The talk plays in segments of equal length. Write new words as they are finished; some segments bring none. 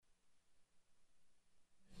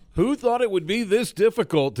Who thought it would be this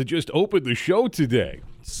difficult to just open the show today?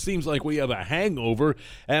 Seems like we have a hangover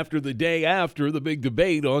after the day after the big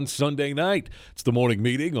debate on Sunday night. It's the morning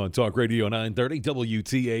meeting on Talk Radio 930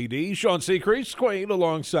 WTAD. Sean Seacrest, Quain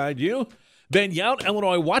alongside you. Ben Yount,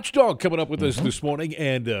 Illinois watchdog, coming up with us this morning,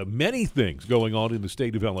 and many things going on in the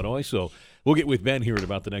state of Illinois. So we'll get with Ben here in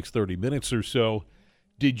about the next 30 minutes or so.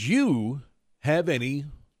 Did you have any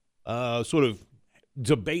sort of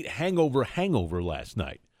debate hangover last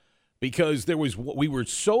night? Because we were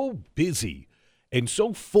so busy and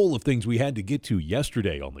so full of things we had to get to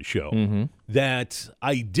yesterday on the show that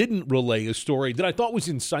I didn't relay a story that I thought was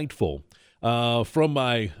insightful from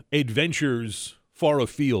my adventures far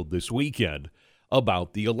afield this weekend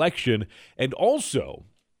about the election. And also,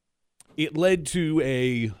 it led to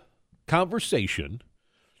a conversation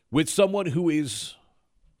with someone who is,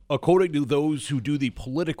 according to those who do the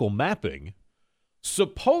political mapping,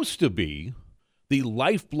 supposed to be the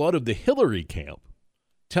lifeblood of the Hillary camp,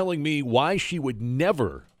 telling me why she would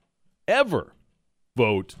never, ever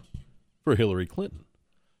vote for Hillary Clinton.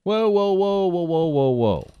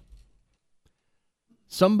 Whoa.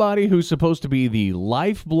 Somebody who's supposed to be the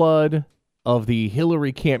lifeblood of the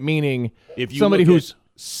Hillary camp, meaning somebody who's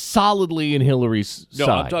solidly in Hillary's side.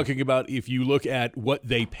 No, I'm talking about if you look at what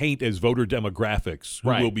they paint as voter demographics,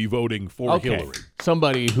 who will be voting for Hillary.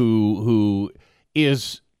 Somebody who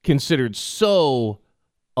is considered so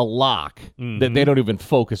a lock that they don't even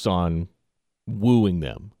focus on wooing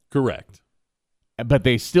them. Correct. But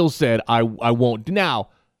they still said, I won't. Now,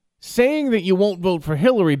 saying that you won't vote for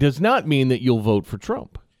Hillary does not mean that you'll vote for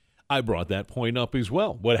Trump. I brought that point up as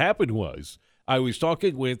well. What happened was I was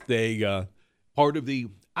talking with a part of the,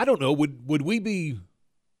 I don't know, would we be,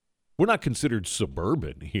 we're not considered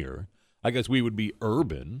suburban here. I guess we would be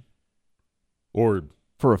urban or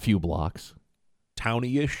for a few blocks.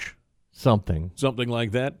 Towny-ish. Something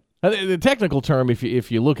like that. The technical term,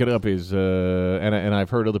 if you look it up, is and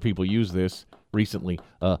I've heard other people use this recently,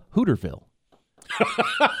 Hooterville.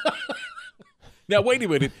 Now wait a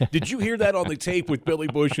minute. Did you hear that on the tape with Billy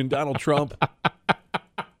Bush and Donald Trump?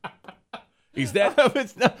 Is that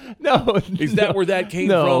Is that where that came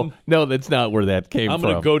from? No, that's not where that came from. I'm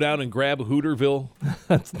going to go down and grab Hooterville.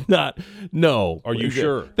 That's not. No. Are you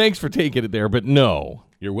sure? Thanks for taking it there, but no.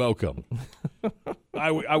 You're welcome.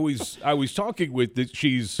 I was talking with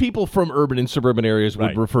she's people from urban and suburban areas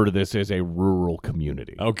would refer to this as a rural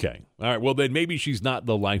community. Okay, all right. Well, then maybe she's not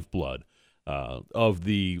the lifeblood of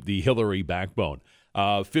the Hillary backbone.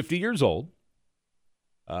 50 years old,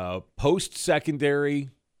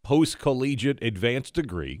 post-secondary, post-collegiate, advanced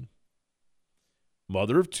degree,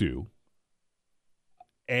 mother of two,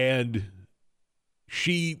 and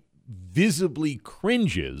she visibly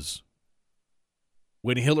cringes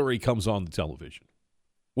when Hillary comes on the television,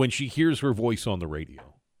 when she hears her voice on the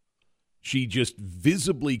radio. She just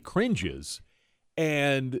visibly cringes,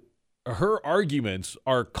 and her arguments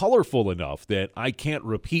are colorful enough that I can't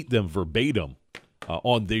repeat them verbatim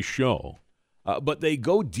on this show, but they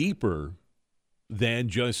go deeper than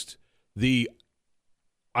just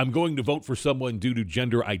I'm going to vote for someone due to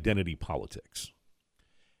gender identity politics.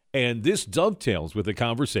 And this dovetails with a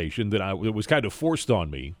conversation that was kind of forced on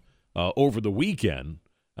me over the weekend,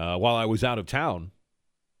 while I was out of town.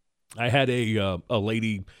 I had a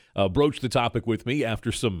lady broach the topic with me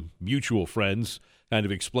after some mutual friends kind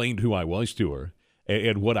of explained who I was to her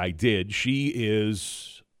and what I did. She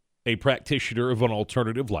is a practitioner of an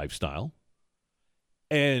alternative lifestyle,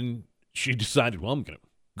 and she decided, well, I'm going to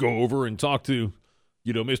go over and talk to,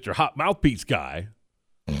 Mr. Hot Mouthpiece guy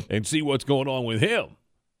and see what's going on with him.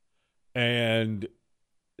 And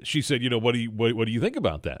she said, what do you think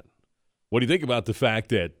about that? What do you think about the fact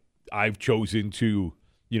that I've chosen to,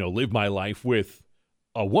 live my life with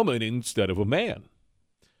a woman instead of a man?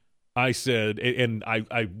 I said, and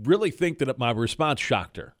I really think that my response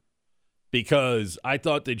shocked her, because I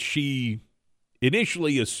thought that she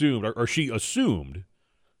initially assumed, or she assumed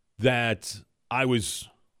that I was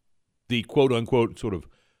the quote-unquote sort of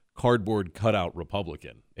cardboard cutout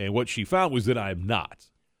Republican. And what she found was that I'm not.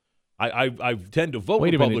 I tend to vote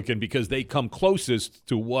Republican because they come closest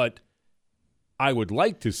to what I would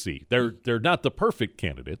like to see. They're not the perfect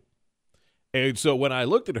candidate. And so when I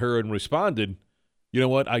looked at her and responded, you know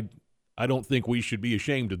what, I don't think we should be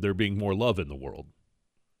ashamed of there being more love in the world.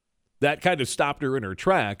 That kind of stopped her in her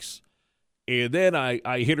tracks. And then I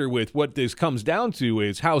hit her with what this comes down to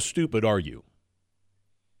is, how stupid are you?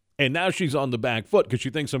 And now she's on the back foot because she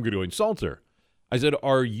thinks I'm going to insult her. I said,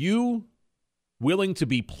 are you willing to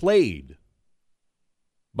be played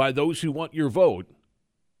by those who want your vote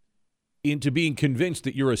into being convinced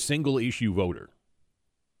that you're a single issue voter?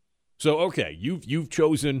 So, okay, you've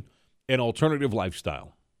chosen an alternative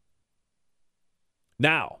lifestyle.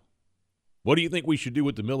 Now, what do you think we should do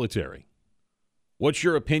with the military? What's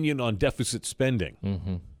your opinion on deficit spending?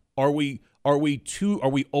 Mm-hmm. Are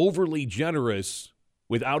we overly generous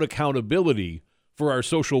without accountability for our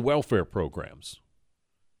social welfare programs?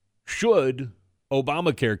 Should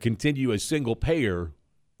Obamacare continue as single payer,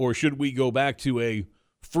 or should we go back to a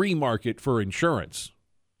free market for insurance?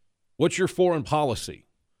 What's your foreign policy?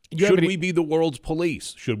 Should we be the world's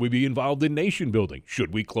police? Should we be involved in nation building?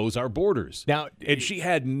 Should we close our borders? Now, and she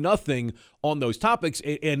had nothing on those topics,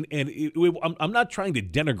 I'm not trying to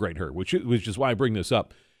denigrate her, which is why I bring this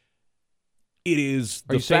up. It is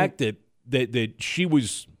the fact that she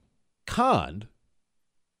was conned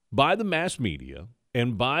by the mass media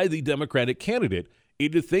and by the Democratic candidate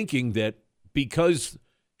into thinking that because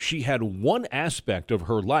she had one aspect of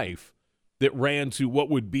her life that ran to what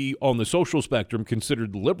would be on the social spectrum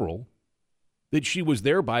considered liberal, that she was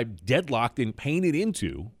thereby deadlocked and painted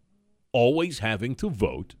into always having to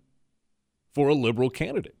vote for a liberal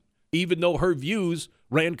candidate, even though her views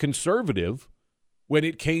ran conservative when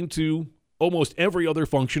it came to almost every other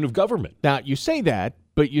function of government. Now, you say that,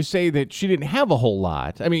 but you say that she didn't have a whole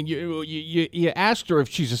lot. I mean, you asked her if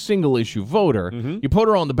she's a single-issue voter. Mm-hmm. You put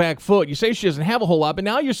her on the back foot. You say she doesn't have a whole lot, but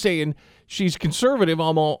now you're saying she's conservative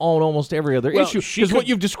on almost every other issue. Because what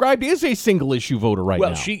you've described is a single-issue voter now.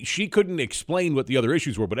 Well, she couldn't explain what the other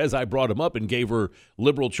issues were, but as I brought them up and gave her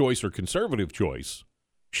liberal choice or conservative choice,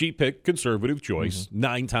 she picked conservative choice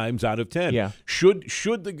 9 times out of 10. Yeah.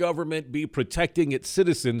 Should the government be protecting its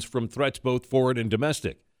citizens from threats both foreign and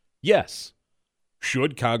domestic? Yes.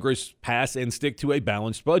 Should Congress pass and stick to a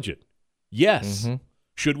balanced budget? Yes. Mm-hmm.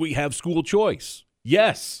 Should we have school choice?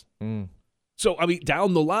 Yes. So, I mean,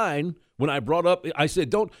 down the line, when I brought up, I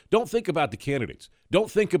said, don't think about the candidates.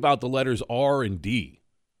 Don't think about the letters R and D.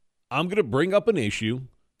 I'm going to bring up an issue.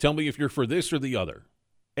 Tell me if you're for this or the other.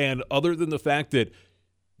 And other than the fact that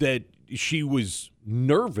she was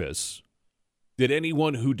nervous that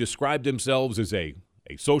anyone who described themselves as a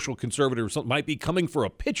social conservative or something might be coming for a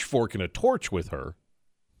pitchfork and a torch with her,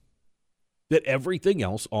 that everything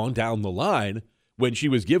else on down the line, when she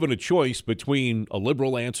was given a choice between a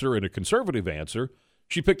liberal answer and a conservative answer,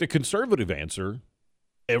 she picked a conservative answer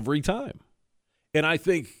every time. And I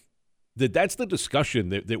think that's the discussion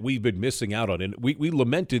that we've been missing out on. And we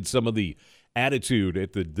lamented some of the attitude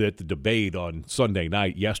at the debate on Sunday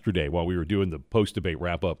night yesterday while we were doing the post-debate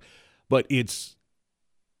wrap-up. But it's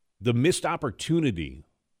the missed opportunity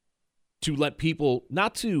to let people,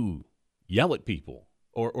 not to yell at people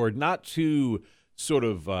or not to sort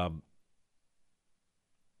of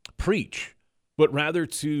preach, but rather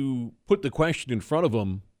to put the question in front of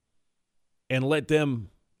them and let them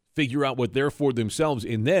figure out what they're for themselves.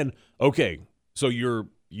 And then, okay, so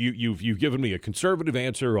you've given me a conservative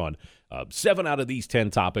answer on 7 out of these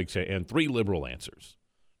 10 topics and 3 liberal answers.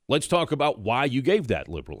 Let's talk about why you gave that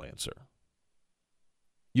liberal answer.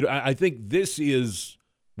 You know, I think this is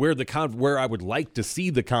where I would like to see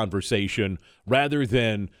the conversation, rather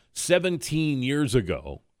than 17 years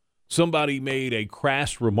ago, somebody made a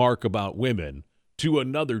crass remark about women to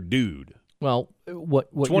another dude. Well, what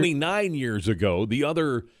 29 years ago, the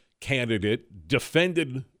other candidate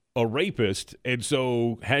defended a rapist, and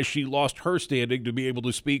so has she lost her standing to be able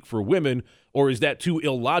to speak for women, or is that too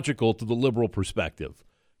illogical to the liberal perspective?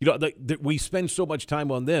 You know, we spend so much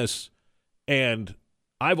time on this, and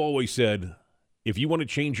I've always said, if you want to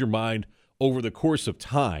change your mind over the course of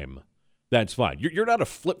time, that's fine. You're not a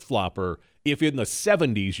flip-flopper if in the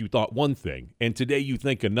 70s you thought one thing and today you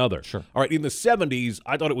think another. Sure. All right, in the 70s,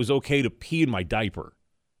 I thought it was okay to pee in my diaper.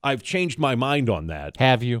 I've changed my mind on that.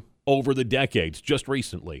 Have you? Over the decades, just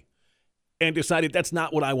recently, and decided that's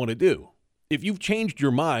not what I want to do. If you've changed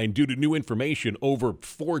your mind due to new information over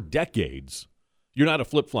 4 decades, you're not a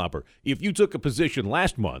flip-flopper. If you took a position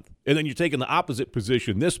last month and then you're taking the opposite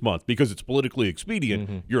position this month because it's politically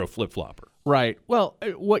expedient, you're a flip-flopper. Right. Well,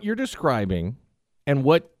 what you're describing and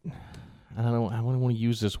what, I don't know, I don't want to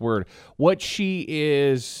use this word, what she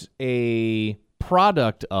is a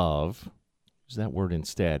product of, use that word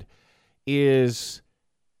instead, is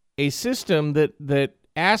a system that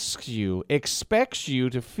asks you, expects you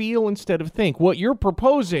to feel instead of think. What you're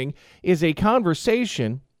proposing is a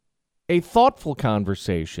conversation, a thoughtful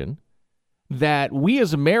conversation, that we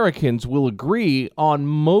as Americans will agree on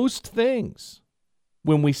most things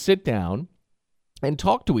when we sit down and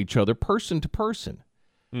talk to each other person to person.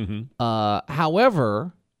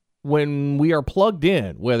 However, when we are plugged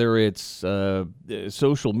in, whether it's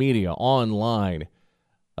social media, online,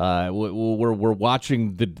 we're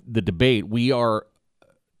watching the debate, we are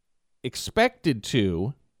expected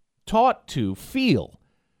to taught to feel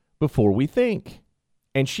before we think.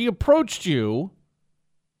 And she approached you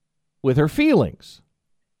with her feelings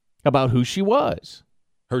about who she was.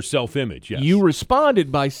 Her self-image, yes. You responded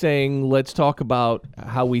by saying, let's talk about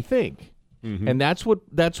how we think. Mm-hmm. And that's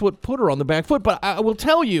what put her on the back foot. But I will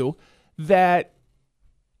tell you that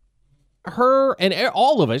her and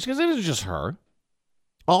all of us, because it isn't just her,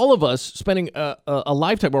 all of us spending a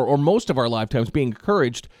lifetime or most of our lifetimes being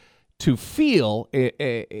encouraged to feel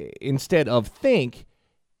instead of think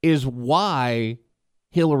is why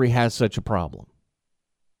Hillary has such a problem.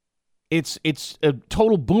 It's a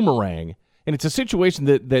total boomerang, and it's a situation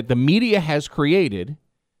that the media has created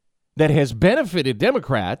that has benefited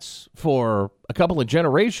Democrats for a couple of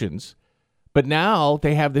generations, but now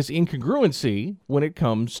they have this incongruency when it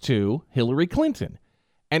comes to Hillary Clinton.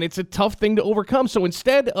 And it's a tough thing to overcome. So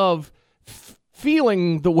instead of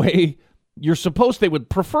feeling the way you're supposed they would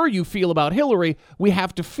prefer you feel about Hillary, we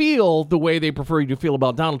have to feel the way they prefer you to feel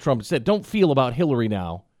about Donald Trump. Instead, don't feel about Hillary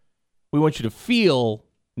now. We want you to feel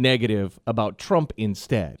negative about Trump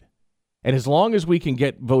instead. And as long as we can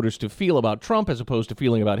get voters to feel about Trump as opposed to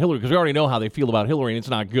feeling about Hillary, because we already know how they feel about Hillary, and it's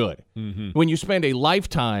not good. Mm-hmm. When you spend a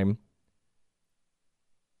lifetime,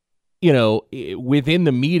 within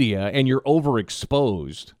the media and you're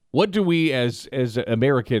overexposed, what do we as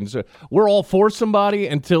Americans, we're all for somebody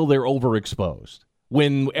until they're overexposed.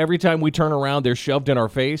 When every time we turn around, they're shoved in our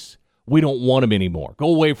face, we don't want them anymore. Go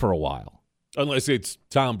away for a while. Unless it's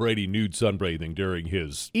Tom Brady nude sunbathing during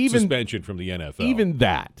his suspension from the NFL. Even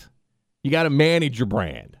that. You got to manage your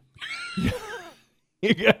brand.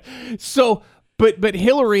 But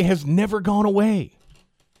Hillary has never gone away.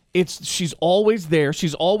 She's always there.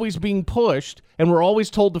 She's always being pushed, and we're always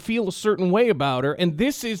told to feel a certain way about her. And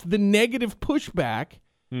this is the negative pushback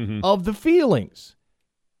of the feelings.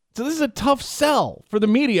 So this is a tough sell for the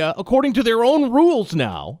media, according to their own rules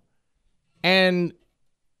now. And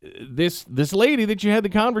this lady that you had the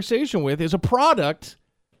conversation with is a product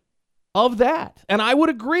of that. And I would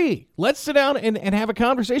agree. Let's sit down and have a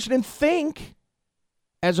conversation and think,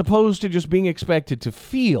 as opposed to just being expected to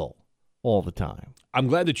feel all the time. I'm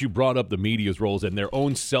glad that you brought up the media's roles and their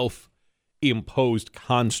own self-imposed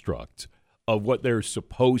construct of what they're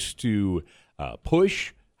supposed to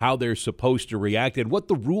push, how they're supposed to react, and what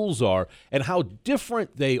the rules are, and how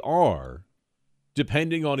different they are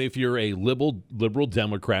depending on if you're a liberal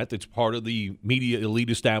Democrat that's part of the media elite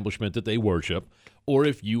establishment that they worship, or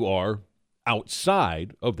if you are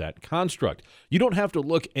outside of that construct. You don't have to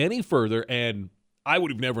look any further, and I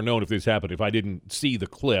would have never known if this happened if I didn't see the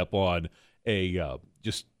clip on why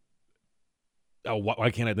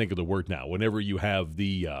can't I think of the word now? Whenever you have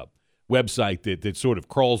the website that sort of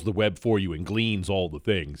crawls the web for you and gleans all the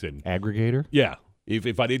things. And aggregator? Yeah.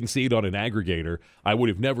 If I didn't see it on an aggregator, I would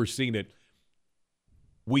have never seen it.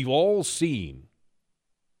 We've all seen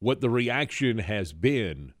what the reaction has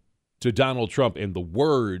been to Donald Trump and the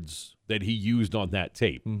words that he used on that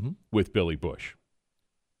tape with Billy Bush.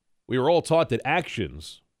 We were all taught that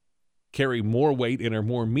actions carry more weight and are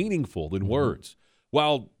more meaningful than words.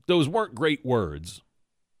 While those weren't great words,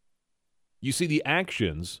 you see the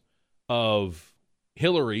actions of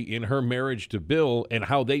Hillary in her marriage to Bill and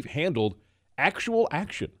how they've handled actual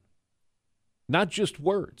action, not just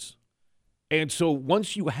words. And so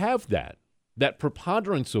once you have that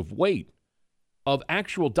preponderance of weight of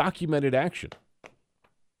actual documented action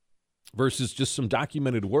versus just some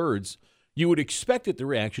documented words, you would expect that the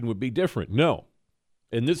reaction would be different. No.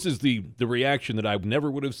 And this is the reaction that I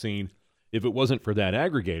never would have seen if it wasn't for that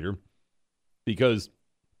aggregator, because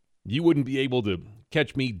you wouldn't be able to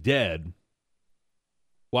catch me dead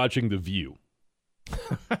watching The View.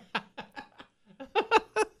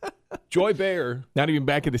 Joy Behar. Not even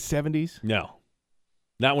back in the 70s? No.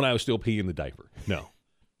 Not when I was still peeing the diaper. No.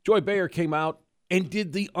 Joy Behar came out and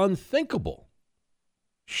did the unthinkable.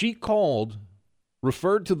 She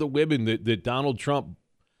referred to the women that Donald Trump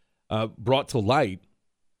brought to light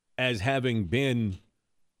as having been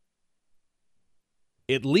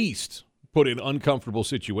at least put in uncomfortable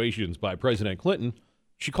situations by President Clinton.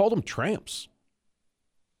 She called them tramps.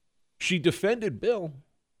 She defended Bill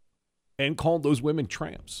and called those women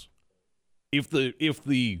tramps. If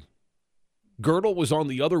the girdle was on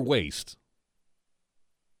the other waist,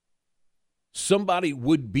 somebody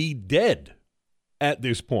would be dead at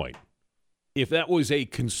this point. If that was a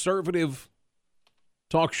conservative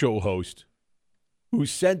talk show host who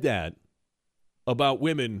said that about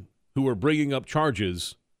women who are bringing up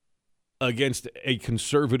charges against a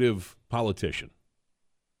conservative politician.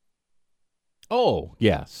 Oh,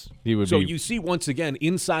 yes. You see once again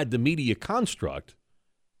inside the media construct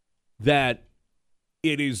that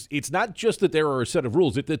it's not just that there are a set of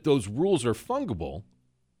rules, it's that those rules are fungible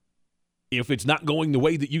if it's not going the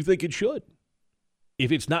way that you think it should,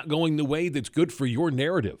 if it's not going the way that's good for your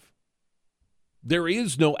narrative. There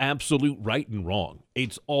is no absolute right and wrong.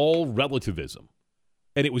 It's all relativism.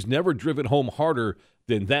 And it was never driven home harder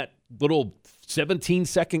than that little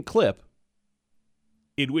 17-second clip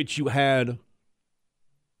in which you had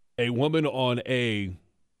a woman on a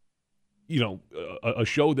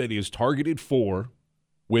show that is targeted for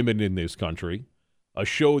women in this country, a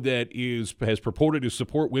show that has purported to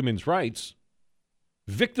support women's rights,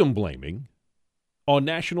 victim blaming on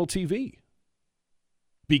national TV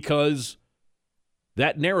because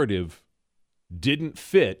that narrative didn't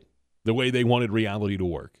fit the way they wanted reality to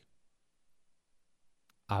work.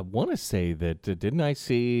 I want to say that, didn't I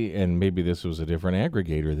see, and maybe this was a different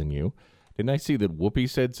aggregator than you, didn't I see that Whoopi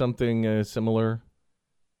said something similar?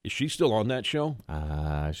 Is she still on that show?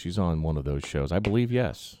 She's on one of those shows. I believe,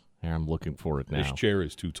 yes. Here, I'm looking for it now. This chair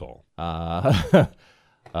is too tall.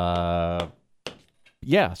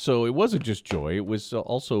 Yeah, so it wasn't just Joy. It was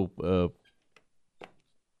also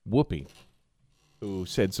Whoopi who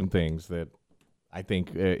said some things that I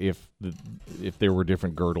think if there were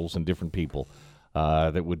different girdles and different people,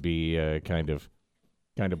 that would be kind of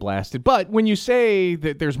blasted. But when you say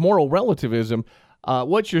that there's moral relativism,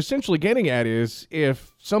 what you're essentially getting at is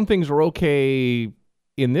if some things are okay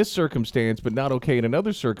in this circumstance but not okay in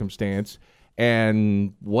another circumstance,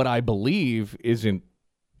 and what I believe isn't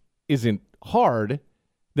hard,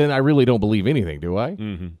 then I really don't believe anything, do I?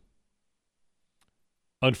 Mm-hmm.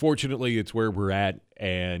 Unfortunately, it's where we're at,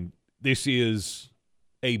 and this is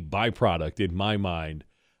a byproduct, in my mind,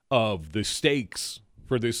 of the stakes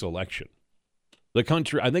for this election. The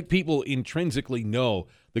country, I think people intrinsically know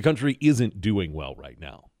the country isn't doing well right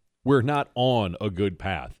now. We're not on a good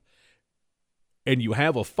path. And you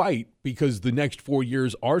have a fight because the next 4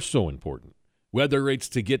 years are so important, whether it's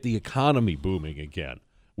to get the economy booming again,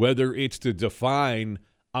 whether it's to define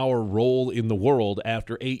our role in the world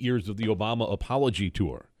after 8 years of the Obama apology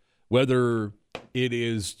tour, whether it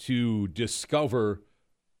is to discover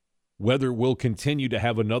whether we'll continue to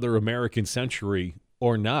have another American century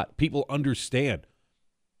or not. People understand,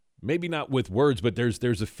 maybe not with words, but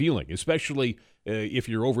there's a feeling, especially if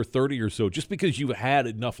you're over 30 or so, just because you've had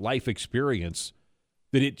enough life experience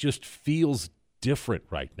that it just feels different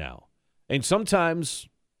right now. And sometimes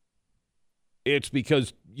it's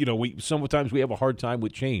because, sometimes we have a hard time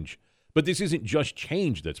with change. But this isn't just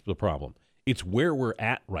change that's the problem. It's where we're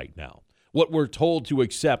at right now. What we're told to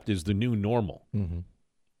accept is the new normal. Mm-hmm.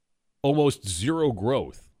 Almost zero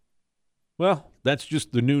growth. Well, that's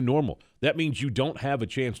just the new normal. That means you don't have a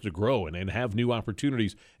chance to grow and have new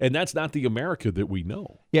opportunities, and that's not the America that we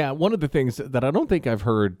know. Yeah, one of the things that I don't think I've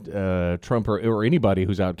heard Trump or anybody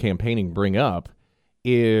who's out campaigning bring up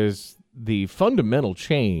is the fundamental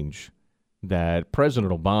change that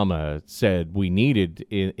President Obama said we needed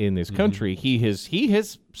in this country. Mm-hmm. He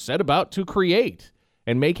has set about to create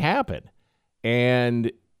and make happen.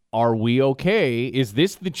 And are we okay? Is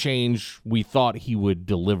this the change we thought he would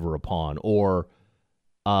deliver upon or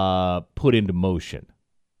put into motion?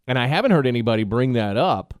 And I haven't heard anybody bring that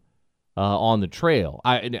up on the trail.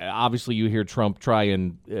 Obviously, you hear Trump try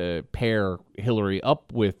and pair Hillary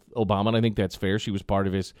up with Obama, and I think that's fair. She was part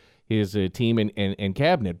of his team and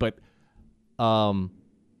cabinet. But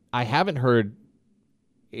I haven't heard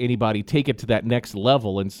anybody take it to that next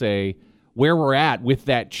level and say, where we're at with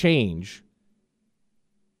that change,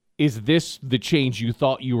 is this the change you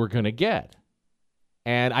thought you were going to get?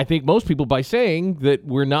 And I think most people, by saying that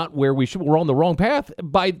we're not where we should, we're on the wrong path,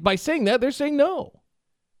 by saying that, they're saying no.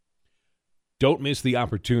 Don't miss the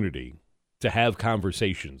opportunity to have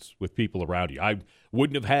conversations with people around you. I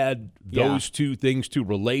wouldn't have had those two things to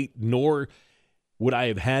relate, nor would I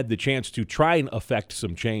have had the chance to try and affect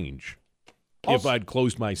some change if I'd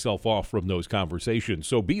closed myself off from those conversations.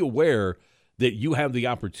 So be aware that you have the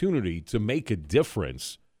opportunity to make a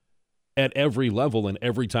difference at every level and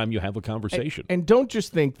every time you have a conversation. And don't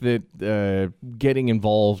just think that getting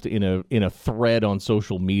involved in a thread on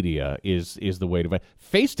social media is the way to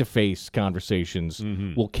face-to-face conversations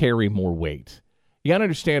will carry more weight. You got to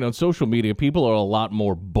understand, on social media, people are a lot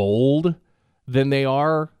more bold than they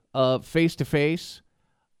are face-to-face.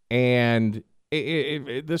 And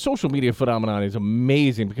the social media phenomenon is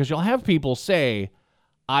amazing because you'll have people say,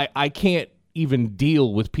 I can't even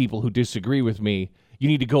deal with people who disagree with me. You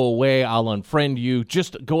need to go away. I'll unfriend you.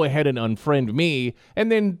 Just go ahead and unfriend me.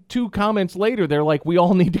 And then 2 comments later, they're like, we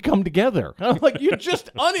all need to come together. I'm like, you just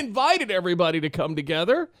uninvited everybody to come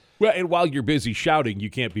together. Well, and while you're busy shouting, you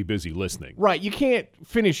can't be busy listening. Right. You can't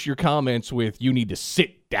finish your comments with, you need to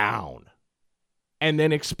sit down. and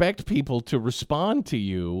then expect people to respond to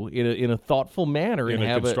you in a thoughtful manner in and a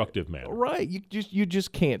have constructive manner. Right. You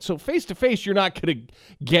just can't. So face to face, you're not going to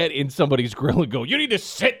get in somebody's grill and go, "You need to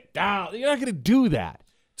sit down." You're not going to do that.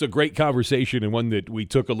 It's a great conversation and one that we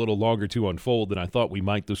took a little longer to unfold than I thought we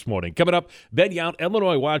might this morning. Coming up, Ben Yount,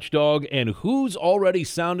 Illinois watchdog, and who's already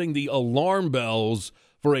sounding the alarm bells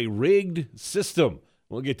for a rigged system.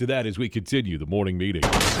 We'll get to that as we continue the morning meeting.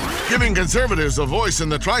 Giving conservatives a voice in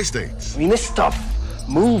the tri-states. I mean, this stuff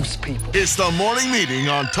moves people. It's the morning meeting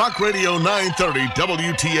on Talk Radio 930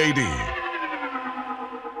 WTAD.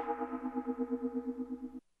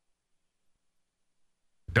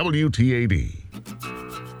 WTAD.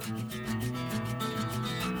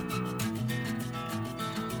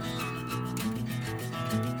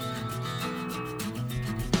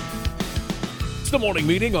 The morning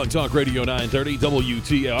meeting on Talk Radio 930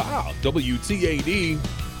 WTAD.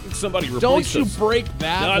 Somebody replaced Don't you us. break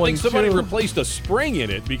that No, I one, think somebody too. replaced a spring in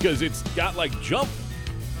it because it's got like jump.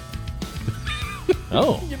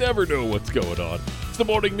 Oh. You never know what's going on. It's the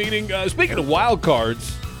morning meeting. Speaking of wild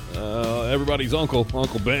cards, everybody's Uncle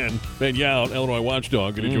Ben Yount, Illinois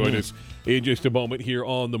watchdog, going to join us in just a moment here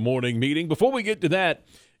on the morning meeting. Before we get to that,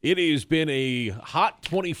 it has been a hot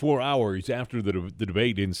 24 hours after the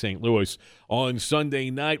debate in St. Louis on Sunday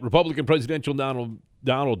night. Republican presidential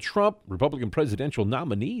Donald Trump, Republican presidential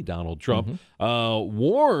nominee Donald Trump,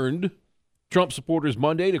 warned Trump supporters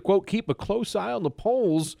Monday to, quote, keep a close eye on the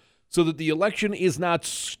polls so that the election is not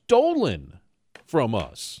stolen from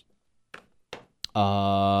us.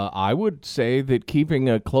 I would say that keeping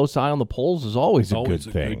a close eye on the polls is always a good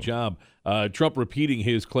thing. Good job. Trump repeating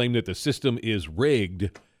his claim that the system is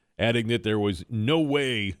rigged, adding that there was no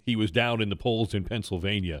way he was down in the polls in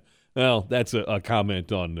Pennsylvania. Well, that's a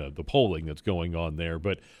comment on the polling that's going on there,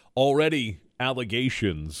 but already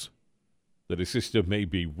allegations that a system may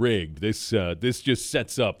be rigged. This just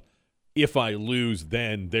sets up, if I lose,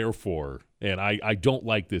 then therefore, and I don't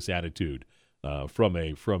like this attitude from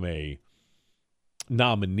a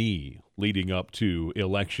nominee leading up to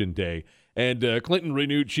Election Day. And Clinton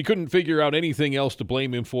renewed she couldn't figure out anything else to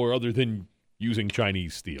blame him for other than using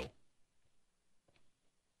Chinese steel.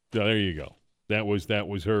 So there you go. That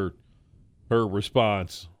was her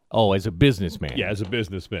response. Oh, as a businessman. Yeah, as a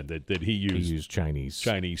businessman that he used Chinese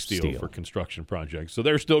steel for construction projects. So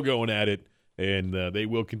they're still going at it, and they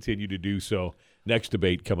will continue to do so. Next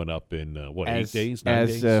debate coming up in, 8 days, 9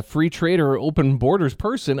 days? As a free trade or open borders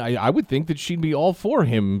person, I would think that she'd be all for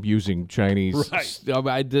him using Chinese. Right.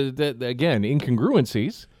 Again,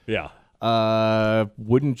 incongruencies. Yeah.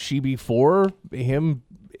 Wouldn't she be for him,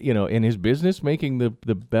 in his business, making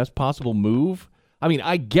the best possible move? I mean,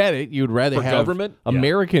 I get it. You'd rather For have government?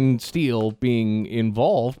 American steel being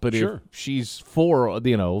involved, but Sure. if she's for,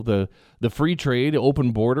 the free trade,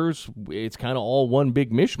 open borders, it's kind of all one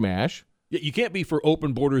big mishmash. Yeah, you can't be for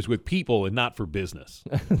open borders with people and not for business.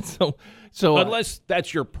 So Unless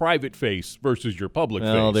that's your private face versus your public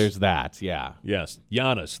face. Oh, there's that, yeah. Yes,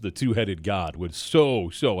 Giannis, the two-headed god, was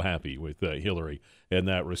so happy with Hillary in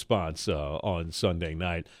that response on Sunday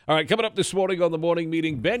night. All right, coming up this morning on the morning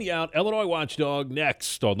meeting, Ben Yount, Illinois watchdog,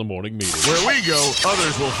 next on the morning meeting. Where we go,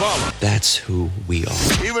 others will follow. That's who we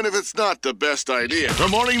are. Even if it's not the best idea. The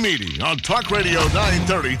morning meeting on Talk Radio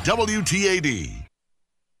 930 WTAD.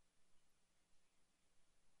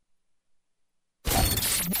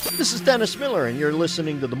 This is Dennis Miller, and you're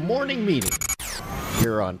listening to The Morning Meeting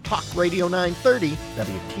here on Talk Radio 930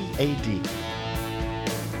 WTAD.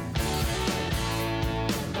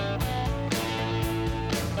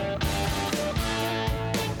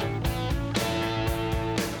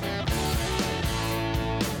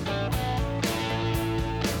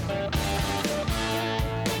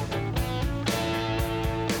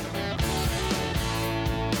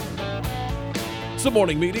 It's the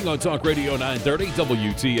morning meeting on Talk Radio 930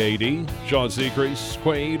 WTAD. Sean Seacrease,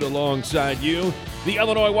 Quaid alongside you. The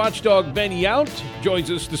Illinois watchdog Ben Yount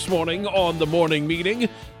joins us this morning on the morning meeting.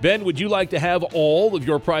 Ben, would you like to have all of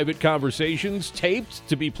your private conversations taped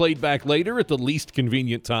to be played back later at the least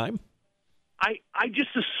convenient time? I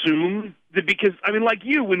just assume that because, like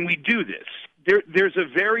you, when we do this, there's a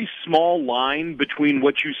very small line between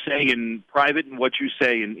what you say in private and what you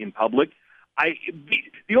say in public.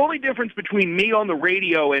 The only difference between me on the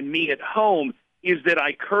radio and me at home is that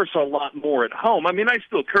I curse a lot more at home. I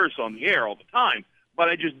still curse on the air all the time, but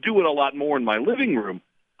I just do it a lot more in my living room.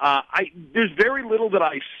 There's very little that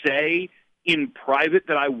I say in private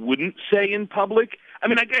that I wouldn't say in public.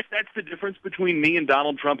 I guess that's the difference between me and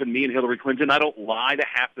Donald Trump and me and Hillary Clinton. I don't lie to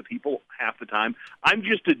half the people half the time. I'm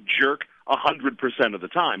just a jerk 100% of the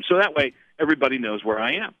time. So that way, everybody knows where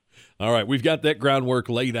I am. All right, we've got that groundwork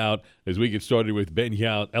laid out as we get started with Ben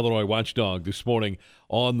Yount, Illinois Watchdog, this morning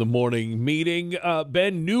on the morning meeting.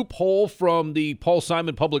 Ben, new poll from the Paul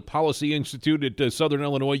Simon Public Policy Institute at Southern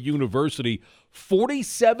Illinois University.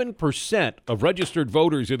 47% of registered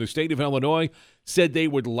voters in the state of Illinois said they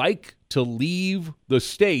would like to leave the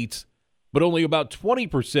state, but only about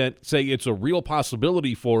 20% say it's a real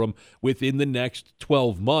possibility for them within the next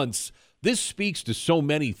 12 months. This speaks to so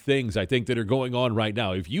many things, I think, that are going on right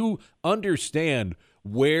now. If you understand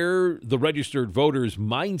where the registered voters'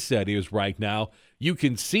 mindset is right now, you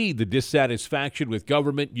can see the dissatisfaction with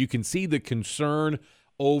government. You can see the concern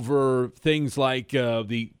over things like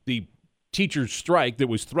the teachers' strike that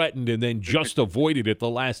was threatened and then just avoided at the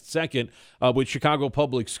last second with Chicago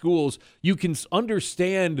Public Schools. You can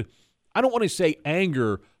understand, I don't want to say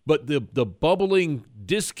anger, but the bubbling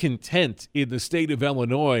discontent in the state of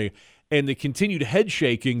Illinois and the continued head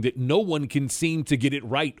shaking that no one can seem to get it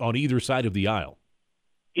right on either side of the aisle.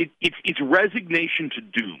 It's resignation to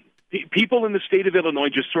doom. People in the state of Illinois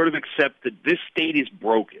just sort of accept that this state is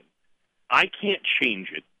broken. I can't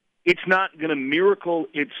change it. It's not going to miracle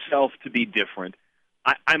itself to be different.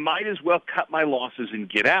 I might as well cut my losses and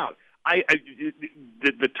get out.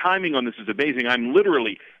 The timing on this is amazing. I'm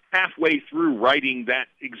literally halfway through writing that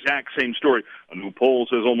exact same story. A new poll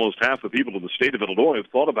says almost half the people in the state of Illinois have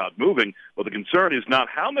thought about moving. Well, the concern is not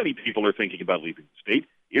how many people are thinking about leaving the state.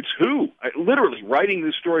 It's who. I'm literally writing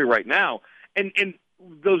this story right now. And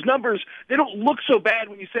those numbers, they don't look so bad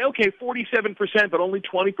when you say, okay, 47%, but only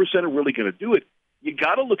 20% are really going to do it. You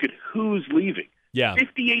got to look at who's leaving. Yeah.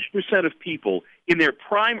 58% of people in their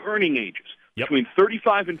prime earning ages, between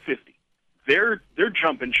 35 and 50, they're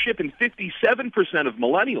jumping ship, and 57% of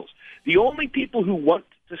millennials. The only people who want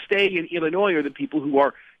to stay in Illinois are the people who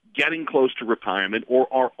are getting close to retirement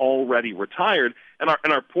or are already retired, and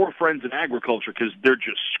our poor friends in agriculture, because they're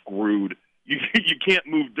just screwed. You can't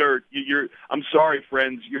move dirt. I'm sorry,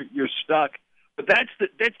 friends, you're stuck. But that's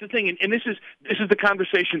the thing, and this is the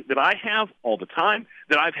conversation that I have all the time,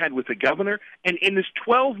 that I've had with the governor, and in this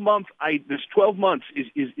 12 months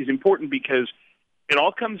is important because it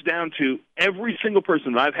all comes down to every single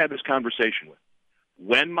person that I've had this conversation with.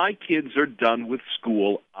 When my kids are done with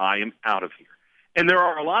school, I am out of here. And there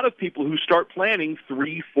are a lot of people who start planning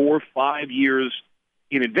 3, 4, 5 years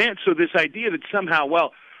in advance. So this idea that somehow,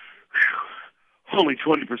 only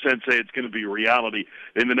 20% say it's going to be a reality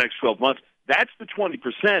in the next 12 months, that's the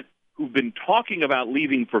 20% who've been talking about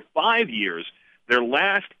leaving for 5 years. Their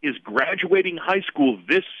last is graduating high school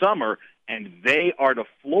this summer, and they are to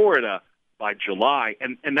Florida by July.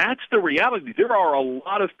 And that's the reality. There are a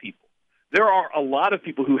lot of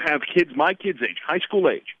people who have kids my kids' age, high school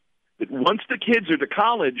age, that once the kids are to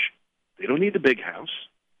college, they don't need the big house.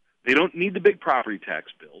 They don't need the big property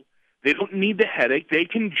tax bill. They don't need the headache. They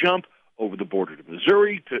can jump over the border to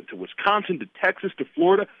Missouri, to Wisconsin, to Texas, to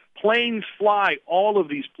Florida. Planes fly all of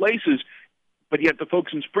these places, but yet the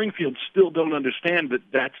folks in Springfield still don't understand that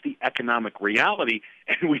that's the economic reality,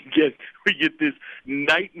 and we get this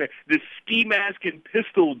nightmare, this ski mask and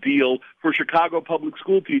pistol deal for Chicago public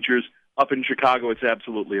school teachers up in Chicago. It's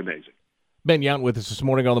absolutely amazing. Ben Yount with us this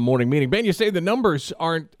morning on the morning meeting. Ben, you say the numbers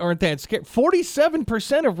aren't that scary.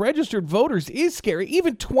 47% of registered voters is scary.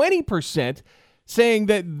 Even 20% saying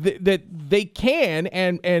that they can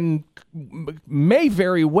and may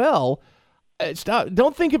very well stop.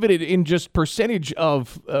 Don't think of it in just percentage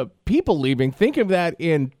of people leaving. Think of that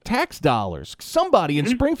in tax dollars. Somebody in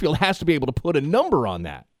Springfield has to be able to put a number on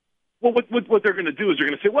that. Well, what they're going to do is they're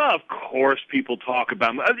going to say, well, of course people talk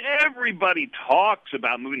about – everybody talks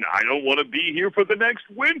about moving. I don't want to be here for the next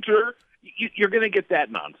winter. You're going to get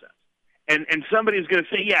that nonsense. And somebody's going to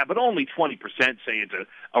say, yeah, but only 20% say it's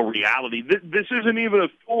a reality. This isn't even a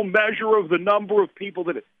full measure of the number of people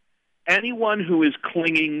that – anyone who is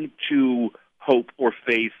clinging to hope or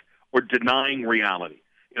faith or denying reality.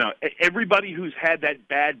 Everybody who's had that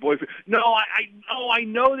bad boyfriend. I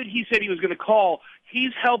know that he said he was going to call.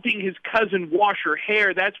 He's helping his cousin wash her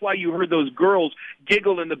hair. That's why you heard those girls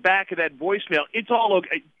giggle in the back of that voicemail. It's all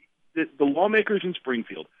okay. The lawmakers in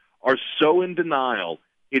Springfield are so in denial,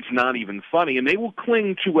 it's not even funny. And they will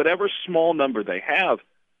cling to whatever small number they have.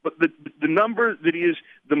 But the number that is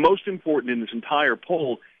the most important in this entire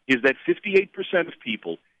poll is that 58% of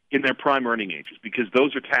people in their prime earning ages, because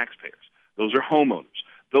those are taxpayers, those are homeowners,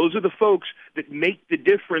 those are the folks that make the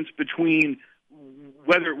difference between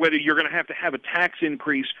whether you're going to have a tax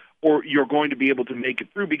increase or you're going to be able to make it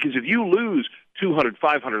through. Because if you lose 200,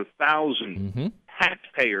 500,000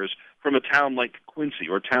 taxpayers from a town like Quincy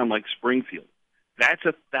or a town like Springfield, That's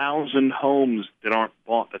 1,000 homes that aren't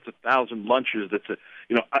bought. That's 1,000 lunches.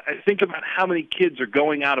 I think about how many kids are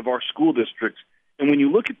going out of our school districts, and when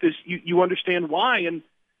you look at this, you understand why. And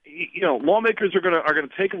lawmakers are going to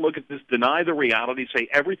take a look at this, deny the reality, say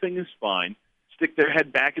everything is fine, stick their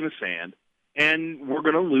head back in the sand, and we're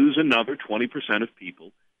going to lose another 20% of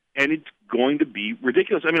people, and it's going to be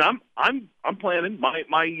ridiculous. I mean, I'm planning.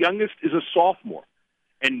 My youngest is a sophomore.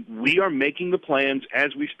 And we are making the plans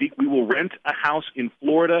as we speak. We will rent a house in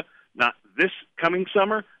Florida, not this coming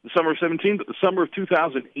summer, the summer of 17, but the summer of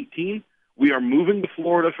 2018. We are moving to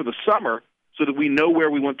Florida for the summer so that we know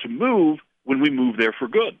where we want to move when we move there for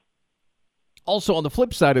good. Also, on the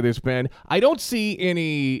flip side of this, Ben, I don't see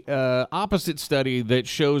any opposite study that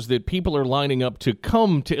shows that people are lining up to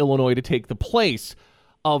come to Illinois to take the place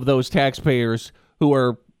of those taxpayers who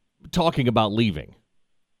are talking about leaving.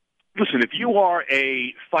 Listen, if you are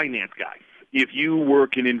a finance guy, if you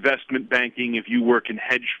work in investment banking, if you work in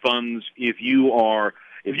hedge funds, if you are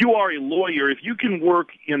a lawyer, if you can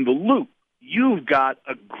work in the loop, you've got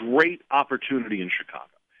a great opportunity in Chicago.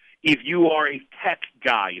 If you are a tech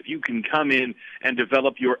guy, if you can come in and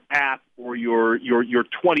develop your app or your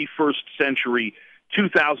 21st century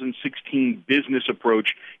 2016 business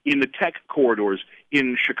approach in the tech corridors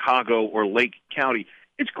in Chicago or Lake County,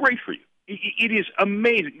 it's great for you. It is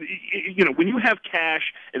amazing. When you have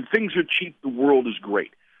cash and things are cheap, the world is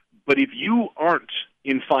great. But if you aren't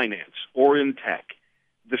in finance or in tech,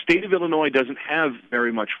 the state of Illinois doesn't have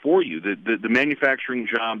very much for you. The manufacturing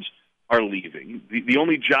jobs are leaving. The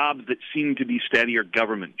only jobs that seem to be steady are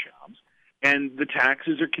government jobs. And the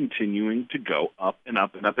taxes are continuing to go up and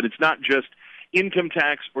up and up. And it's not just income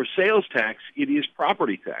tax or sales tax. It is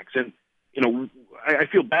property tax. And I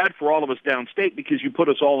feel bad for all of us downstate because you put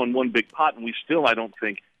us all in one big pot, and we still, I don't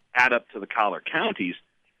think, add up to the collar counties.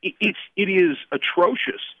 It is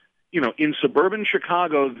atrocious. In suburban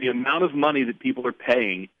Chicago, the amount of money that people are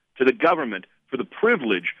paying to the government for the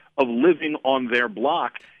privilege of living on their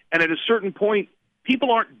block, and at a certain point,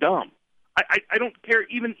 people aren't dumb. I don't care.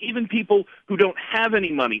 Even people who don't have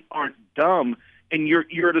any money aren't dumb, and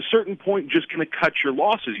you're at a certain point just going to cut your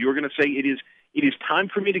losses. You're going to say it is time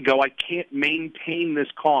for me to go. I can't maintain this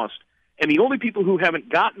cost. And the only people who haven't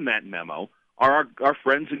gotten that memo are our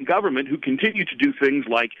friends in government who continue to do things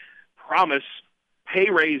like promise pay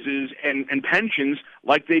raises and pensions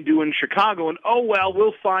like they do in Chicago. And,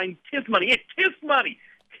 we'll find TIF money. Yeah,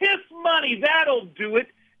 TIF money, that'll do it.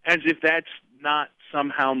 As if that's not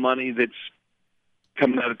somehow money that's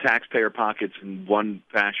coming out of taxpayer pockets in one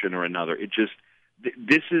fashion or another. It just,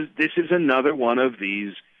 this is another one of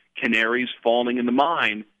these canaries falling in the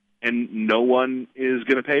mine, and no one is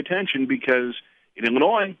going to pay attention because in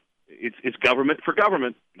Illinois, it's government for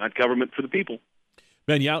government, not government for the people.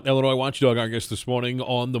 Ben Yount, Illinois Watchdog, our guest this morning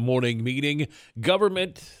on the morning meeting.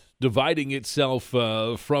 Government dividing itself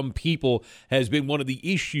from people has been one of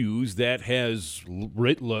the issues that has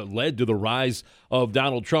led to the rise of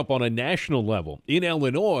Donald Trump on a national level. In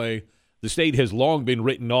Illinois, the state has long been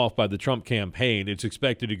written off by the Trump campaign. It's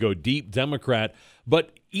expected to go deep Democrat.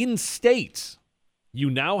 But in states,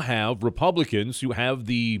 you now have Republicans who have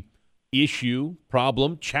the issue,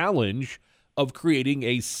 problem, challenge of creating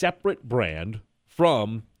a separate brand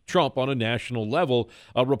from Trump on a national level.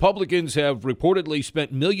 Republicans have reportedly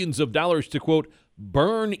spent millions of dollars to, quote,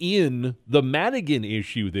 burn in the Madigan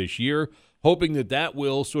issue this year, hoping that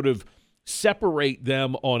will sort of separate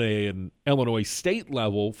them on an Illinois state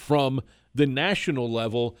level from the national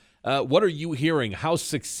level. What are you hearing? How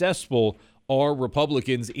successful are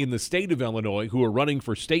Republicans in the state of Illinois who are running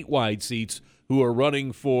for statewide seats, who are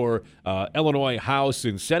running for Illinois House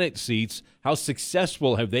and Senate seats? How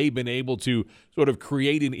successful have they been able to sort of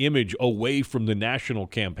create an image away from the national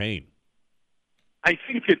campaign? I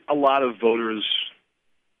think that a lot of voters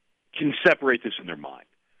can separate this in their mind.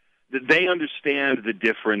 That they understand the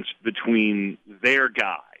difference between their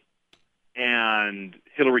guy and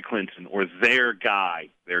Hillary Clinton, or their guy,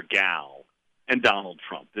 their gal, and Donald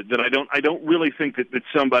Trump. That I don't really think that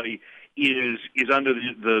somebody is under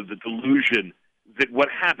the delusion that what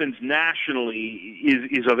happens nationally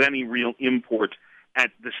is of any real import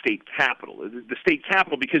at the state capitol. The state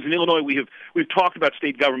capitol, because in Illinois we've talked about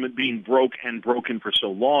state government being broke and broken for so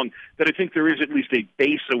long that I think there is at least a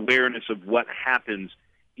base awareness of what happens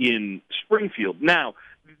in Springfield. Now,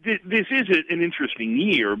 this is an interesting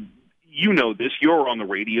year. You know this. You're on the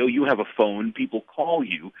radio. You have a phone. People call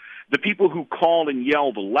you. The people who call and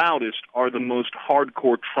yell the loudest are the most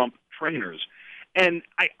hardcore Trump trainers. And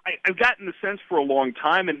I've gotten the sense for a long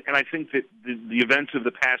time, and I think that the events of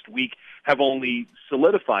the past week have only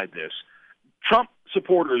solidified this. Trump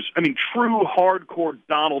supporters, true hardcore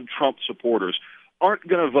Donald Trump supporters, aren't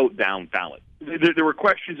going to vote down ballot. There were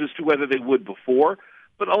questions as to whether they would before,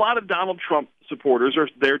 but a lot of Donald Trump supporters are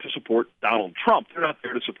there to support Donald Trump. They're not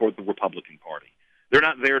there to support the Republican Party. They're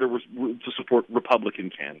not there to support Republican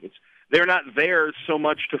candidates. They're not there so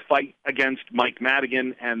much to fight against Mike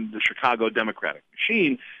Madigan and the Chicago Democratic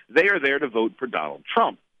machine. They are there to vote for Donald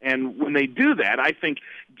Trump. And when they do that, I think,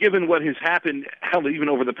 given what has happened, hell, even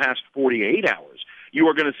over the past 48 hours, you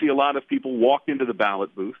are going to see a lot of people walk into the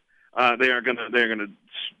ballot booth. They're going to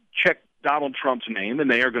check Donald Trump's name, and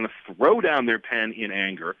they are going to throw down their pen in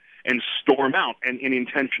anger and storm out and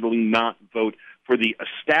intentionally not vote for the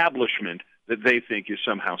establishment that they think is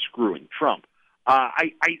somehow screwing Trump.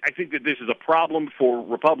 I think that this is a problem for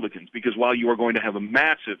Republicans because while you are going to have a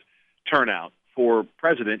massive turnout for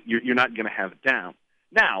president, you're not going to have it down.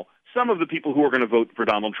 Now, some of the people who are going to vote for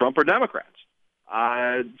Donald Trump are Democrats.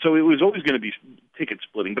 So it was always going to be ticket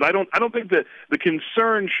splitting. But I don't think that the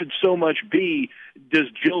concern should so much be, does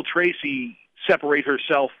Jill Tracy separate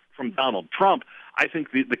herself from Donald Trump? I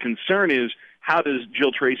think the concern is, how does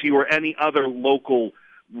Jill Tracy or any other local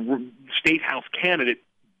state house candidate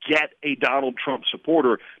get a Donald Trump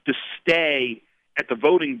supporter to stay at the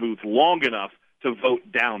voting booth long enough to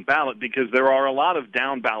vote down ballot? Because there are a lot of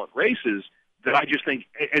down ballot races that I just think,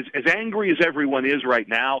 as angry as everyone is right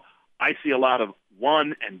now, I see a lot of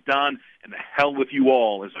one and done, and the hell with you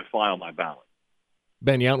all as I file my ballot.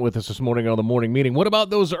 Ben Yount with us this morning on the morning meeting. What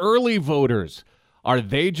about those early voters? Are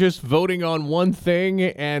they just voting on one thing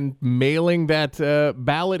and mailing that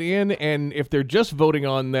ballot in? And if they're just voting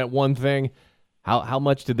on that one thing, how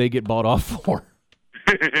much did they get bought off for?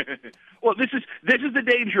 Well, this is the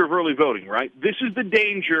danger of early voting, right? This is the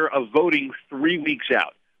danger of voting 3 weeks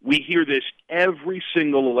out. We hear this every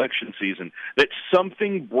single election season, that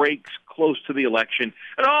something breaks close to the election,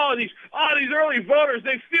 and these early voters,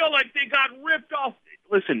 they feel like they got ripped off.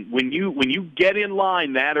 Listen, when you get in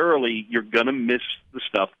line that early, you're gonna miss the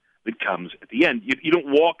stuff that comes at the end. You don't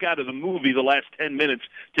walk out of the movie the last 10 minutes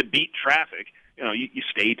to beat traffic. You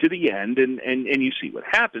stay to the end and you see what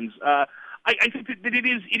happens. I think that it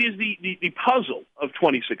is the puzzle of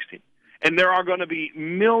 2016. And there are going to be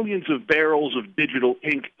millions of barrels of digital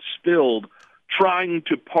ink spilled trying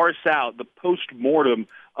to parse out the post-mortem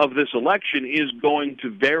of this election is going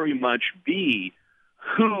to very much be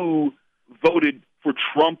who voted for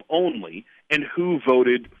Trump only and who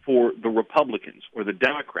voted for the Republicans or the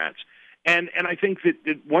Democrats. And I think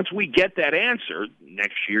that once we get that answer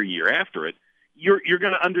next year after it, you're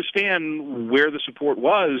going to understand where the support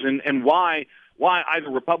was and why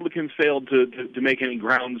either Republicans failed to make any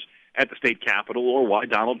grounds at the state capitol, or why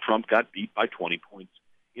Donald Trump got beat by 20 points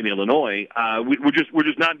in Illinois. We're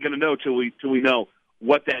just not going to know till we know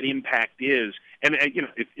what that impact is. And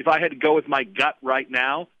if I had to go with my gut right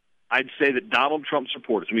now, I'd say that Donald Trump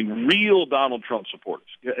supporters, real Donald Trump supporters,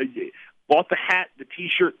 bought the hat, the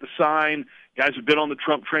T-shirt, the sign, guys who've been on the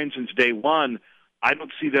Trump train since day one. I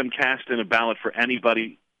don't see them casting a ballot for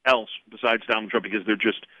anybody else besides Donald Trump because they're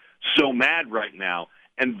just so mad right now,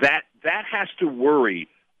 and that has to worry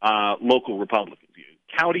local Republicans.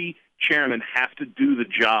 County chairmen have to do the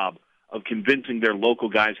job of convincing their local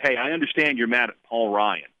guys, hey, I understand you're mad at Paul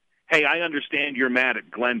Ryan. Hey, I understand you're mad at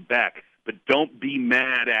Glenn Beck, but don't be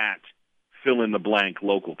mad at fill-in-the-blank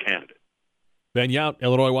local candidate. Ben Yount,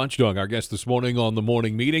 Illinois Watchdog, our guest this morning on the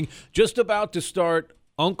morning meeting. Just about to start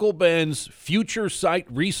Uncle Ben's Future Site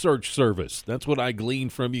Research Service. That's what I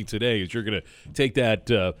gleaned from you today, is you're going to take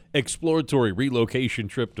that exploratory relocation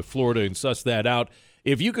trip to Florida and suss that out.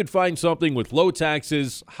 If you could find something with low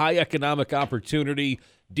taxes, high economic opportunity,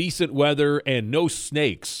 decent weather, and no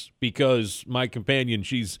snakes, because my companion,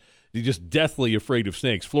 she's just deathly afraid of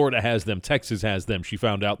snakes. Florida has them. Texas has them. She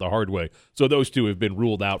found out the hard way. So those two have been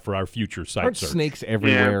ruled out for our future site Aren't search. Snakes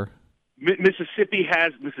everywhere? Yeah. Mississippi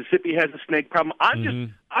has a snake problem.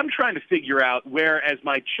 I'm trying to figure out where, as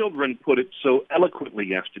my children put it so eloquently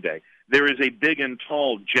yesterday, there is a big and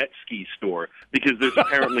tall jet ski store, because there's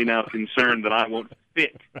apparently now concern that I won't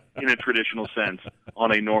fit in a traditional sense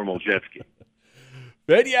on a normal jet ski.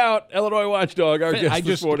 Ben Yount, Illinois Watchdog, our guest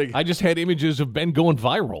this morning. I just had images of Ben going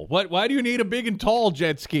viral. Why do you need a big and tall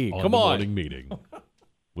jet ski? Come on. Morning meeting.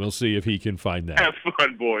 We'll see if he can find that. Have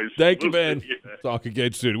fun, boys. Thank you, Ben. Talk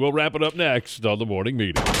again soon. We'll wrap it up next on the morning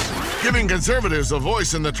meeting. Giving conservatives a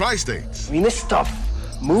voice in the tri-states. This stuff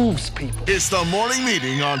moves people. It's the morning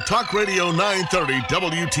meeting on Talk Radio 930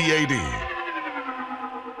 WTAD.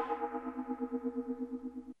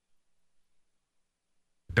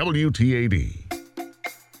 WTAD.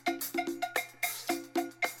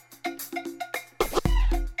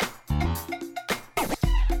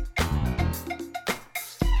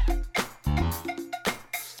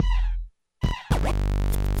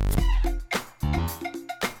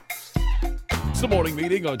 It's the morning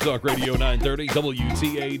meeting on Talk Radio 930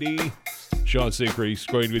 WTAD. Sean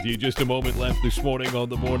Sincrease going with you. Just a moment left this morning on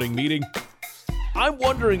the morning meeting. I'm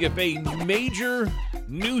wondering if a major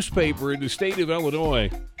newspaper in the state of Illinois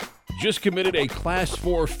just committed a Class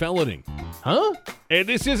 4 felony. Huh? And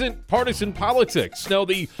this isn't partisan politics. No,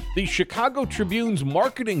 the Chicago Tribune's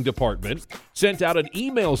marketing department sent out an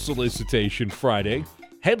email solicitation Friday,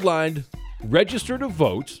 headlined, "Register to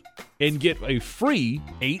vote and get a free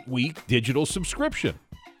 8-week digital subscription."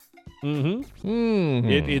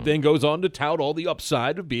 It then goes on to tout all the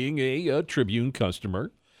upside of being a Tribune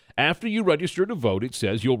customer. After you register to vote, it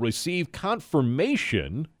says you'll receive a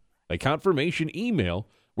confirmation email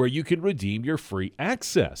where you can redeem your free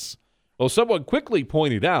access. Well, someone quickly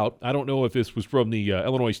pointed out, I don't know if this was from the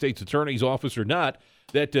Illinois State's Attorney's Office or not,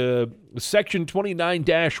 that Section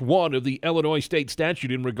 29-1 of the Illinois State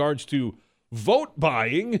Statute in regards to vote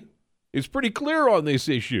buying is pretty clear on this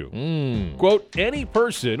issue. Quote, any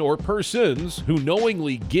person or persons who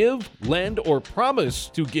knowingly give, lend, or promise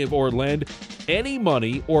to give or lend any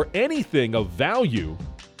money or anything of value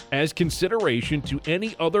as consideration to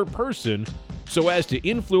any other person so as to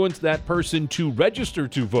influence that person to register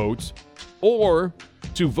to vote or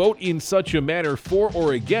to vote in such a manner for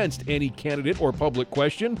or against any candidate or public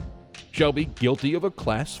question shall be guilty of a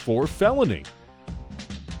Class 4 felony.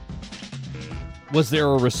 Was there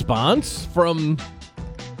a response from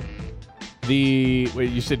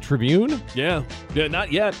you said Tribune? Yeah,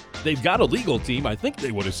 not yet. They've got a legal team. I think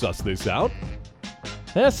they would have sussed this out.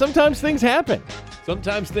 Yeah, sometimes things happen.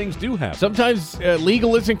 Sometimes things do happen. Sometimes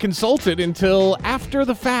legal isn't consulted until after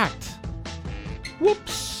the fact.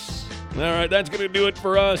 Whoops. All right, that's going to do it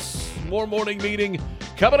for us. More morning meeting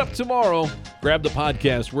coming up tomorrow. Grab the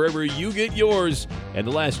podcast wherever you get yours. And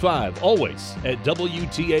the last 5, always at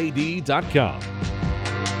WTAD.com.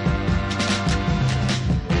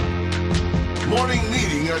 Morning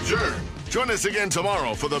meeting adjourned. Join us again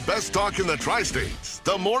tomorrow for the best talk in the tri-states.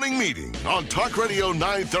 The morning meeting on Talk Radio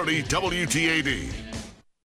 930 WTAD.